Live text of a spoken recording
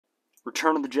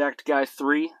Return of the Jacked Guy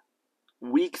 3,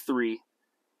 Week 3,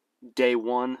 Day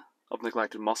 1 of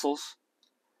neglected muscles.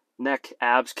 Neck,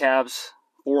 abs, calves,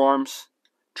 forearms,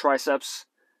 triceps.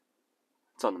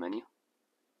 It's on the menu.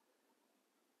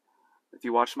 If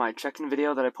you watched my check-in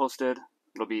video that I posted,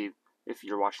 it'll be, if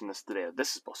you're watching this the day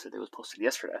this is posted, it was posted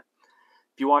yesterday.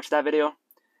 If you watched that video,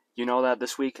 you know that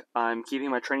this week I'm keeping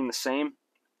my training the same.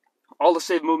 All the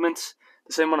same movements,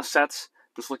 the same amount of sets,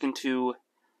 just looking to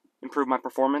improve my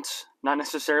performance. Not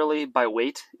necessarily by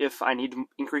weight. If I need to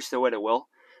increase the weight, I will.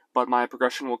 But my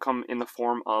progression will come in the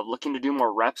form of looking to do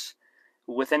more reps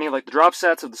with any of like the drop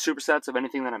sets, of the supersets, of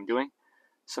anything that I'm doing.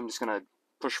 So I'm just going to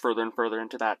push further and further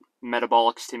into that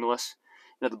metabolic stimulus,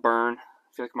 into the burn.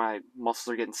 I feel like my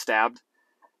muscles are getting stabbed.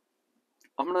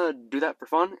 I'm going to do that for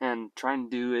fun and try and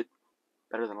do it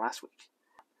better than last week.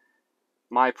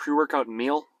 My pre-workout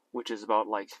meal, which is about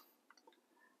like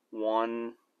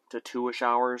 1 to 2-ish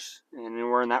hours, and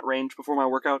anywhere in that range before my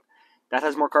workout, that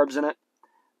has more carbs in it.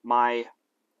 My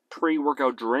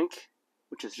pre-workout drink,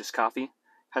 which is just coffee,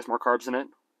 has more carbs in it,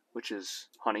 which is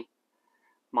honey.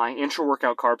 My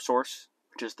intra-workout carb source,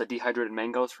 which is the dehydrated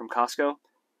mangoes from Costco.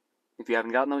 If you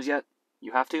haven't gotten those yet,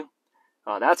 you have to.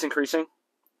 That's increasing,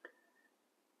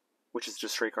 which is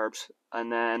just straight carbs. And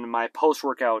then my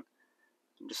post-workout,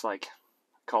 just like,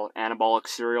 call it anabolic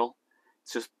cereal.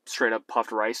 It's just straight up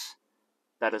puffed rice.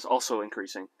 That is also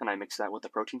increasing, and I mix that with the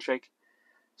protein shake.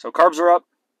 So carbs are up.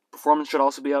 Performance should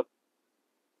also be up.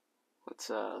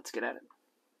 Let's get at it.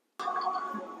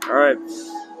 All right,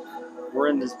 we're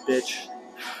in this bitch.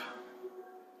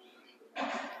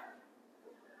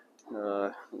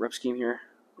 Rep scheme here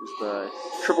is the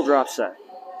triple drop set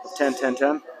of 10, 10,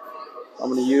 10. I'm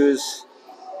going to use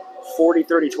 40,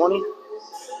 30, 20,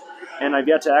 and I've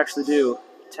yet to actually do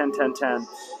 10, 10, 10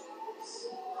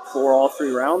 for all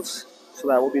 3 rounds. So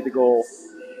that will be the goal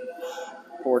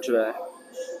for today.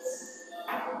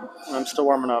 And I'm still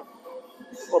warming up.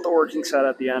 But the working set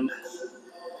at the end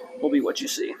will be what you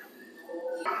see.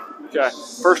 Okay,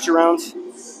 first 2 rounds,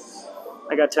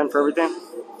 I got 10 for everything,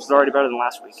 which is already better than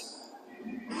last week.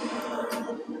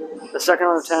 The second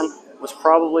round of 10 was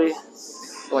probably,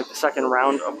 like the second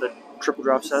round of the triple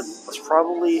drop set, was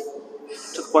probably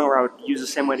to the point where I would use the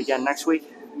same weight again next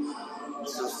week.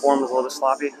 Just the form was a little bit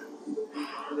sloppy.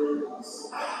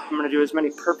 I'm going to do as many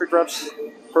perfect reps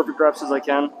as I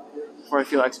can before I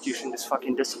feel execution just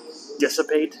fucking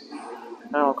dissipate,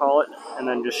 and I'll call it, and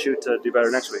then just shoot to do better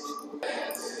next week.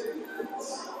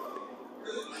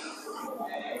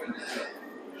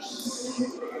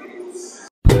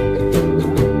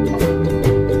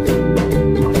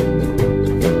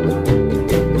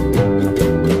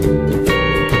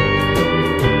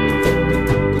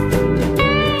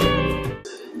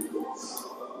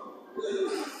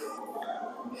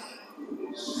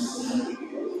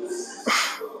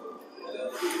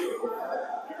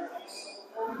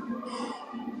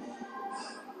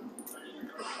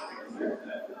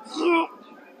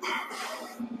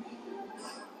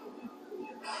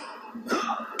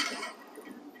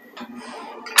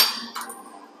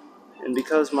 And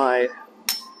because my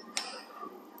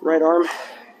right arm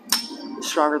is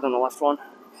stronger than the left one,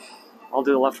 I'll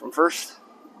do the left one first,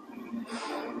 and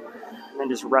then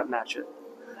just rep match it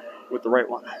with the right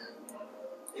one.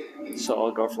 So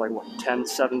I'll go for like, what, 10,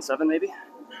 7, 7 maybe?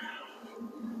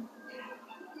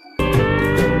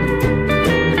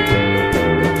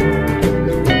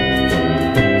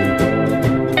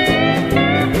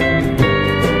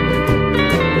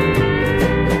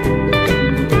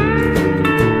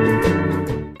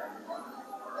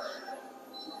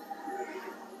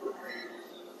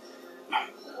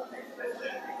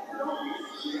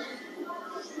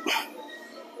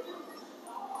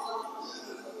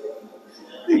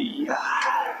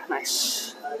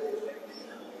 Nice.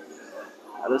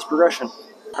 That is progression.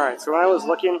 Alright, so when I was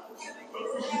looking,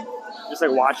 just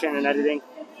like watching and editing,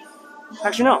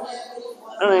 actually no,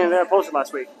 I don't even think I posted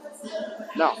last week.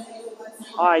 No.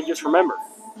 I just remembered.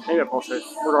 Maybe I posted it.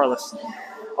 Regardless.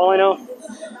 All I know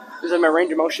is that my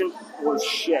range of motion was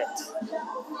shit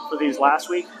for these last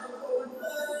week.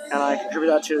 And I contribute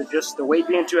that to just the weight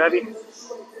being too heavy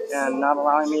and not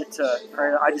allowing me to,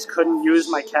 I just couldn't use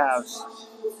my calves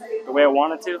the way I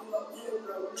wanted to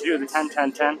do the 10,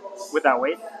 10, 10 with that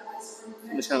weight.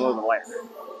 I'm just going to go a little bit lighter.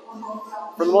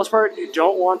 For the most part, you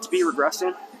don't want to be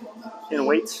regressing in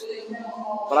weights,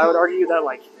 but I would argue that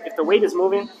like if the weight is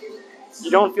moving,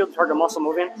 you don't feel the target muscle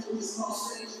moving,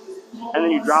 and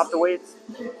then you drop the weight,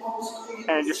 and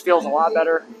it just feels a lot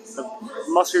better. The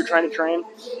muscle you're trying to train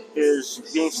is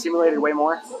being stimulated way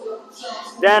more.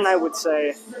 Then I would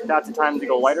say that's the time to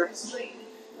go lighter.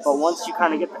 But once you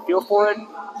kind of get the feel for it,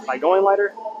 by going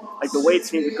lighter, like the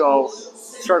weights need to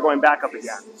start going back up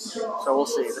again. So we'll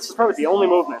see. This is probably the only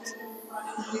movement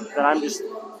that I'm just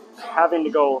having to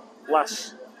go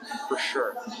less for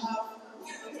sure.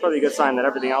 It's probably a good sign that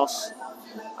everything else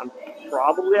I'm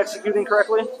probably executing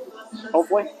correctly,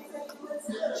 hopefully.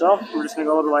 So we're just gonna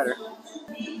go a little lighter.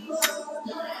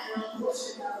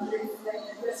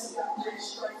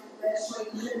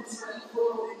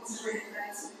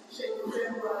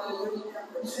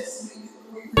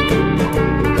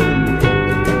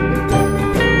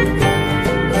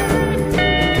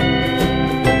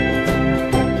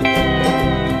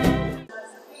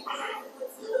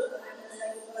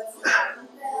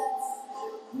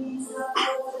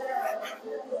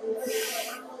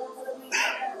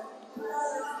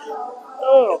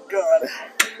 Oh god.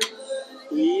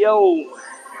 Yo.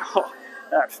 Oh,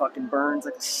 that fucking burns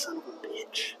like a son of a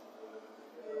bitch.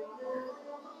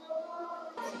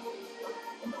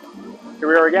 Here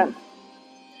we are again.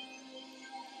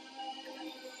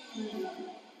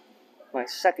 My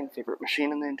second favorite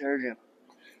machine in the entire gym.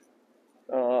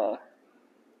 What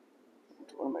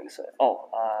am I going to say?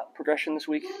 Progression this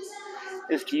week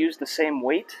is to use the same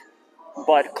weight,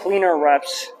 but cleaner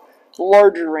reps,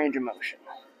 larger range of motion.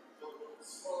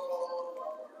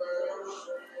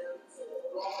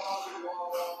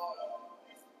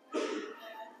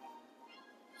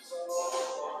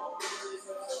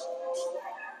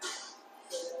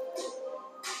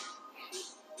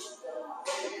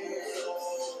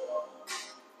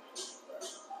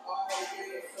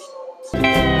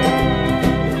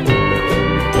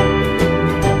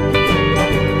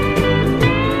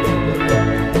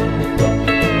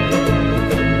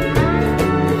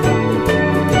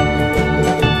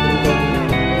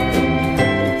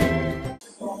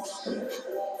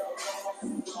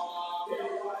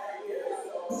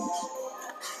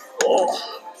 Oh.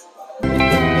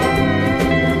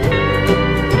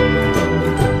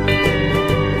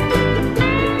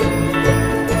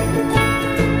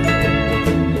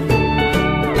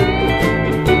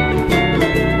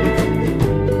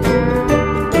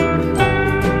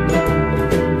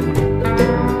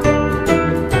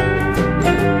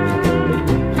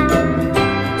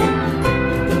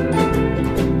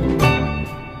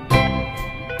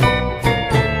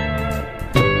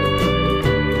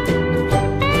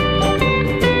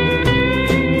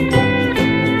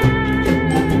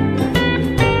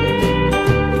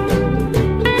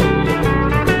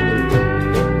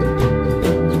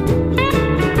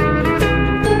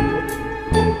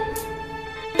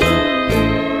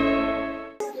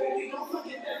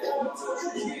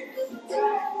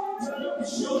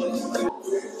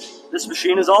 This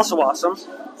machine is also awesome,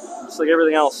 just like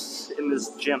everything else in this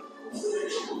gym.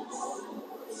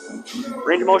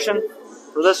 Range of motion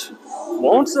for this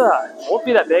won't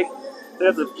be that big.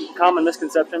 That's a common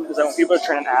misconception because when people are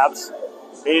training abs,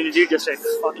 they need to do just a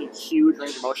fucking huge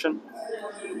range of motion.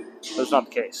 That's not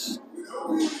the case.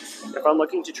 If I'm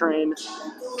looking to train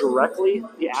directly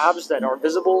the abs that are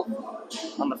visible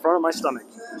on the front of my stomach,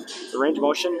 the range of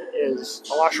motion is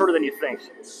a lot shorter than you think.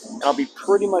 And I'll be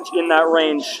pretty much in that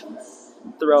range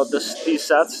throughout these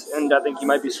sets, and I think you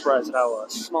might be surprised at how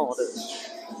small it is.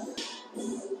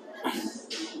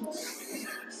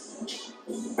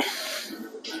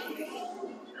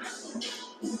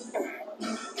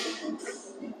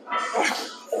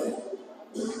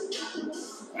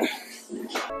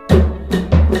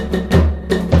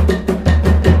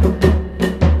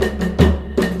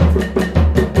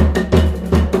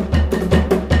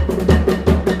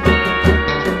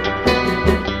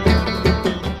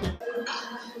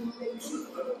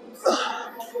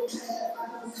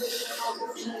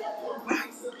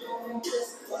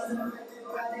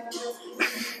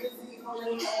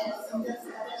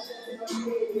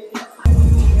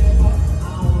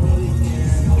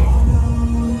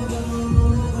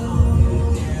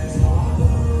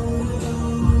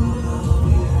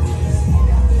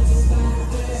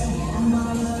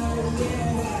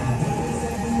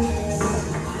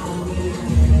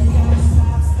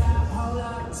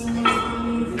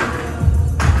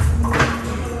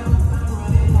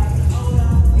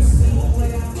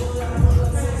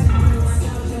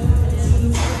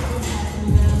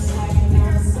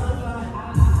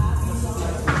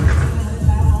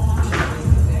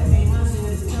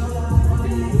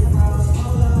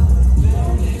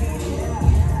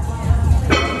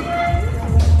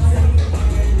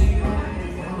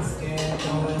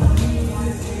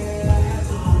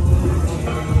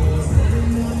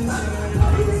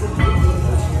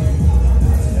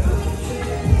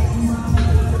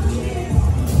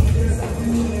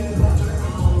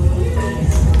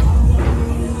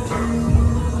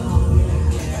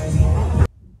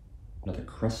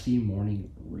 crusty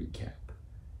morning recap.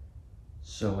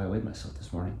 So I weighed myself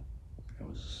this morning. I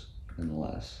was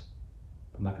nonetheless.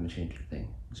 I'm not going to change anything.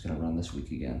 I'm just going to run this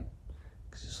week again.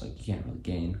 Because it's like you can't really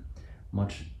gain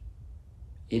much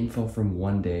info from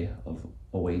one day of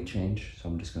a weight change. So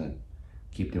I'm just going to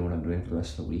keep doing what I'm doing for the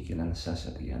rest of the week and then assess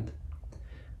at the end.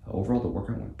 Overall, the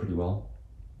workout went pretty well.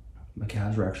 My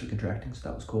calves were actually contracting, so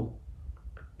that was cool.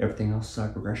 Everything else saw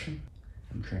progression.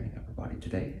 I'm training upper body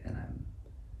today, and I'm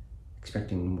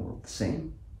expecting more of the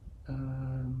same.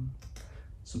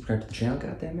 Subscribe to the channel,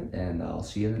 goddammit, and I'll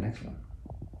see you in the next one.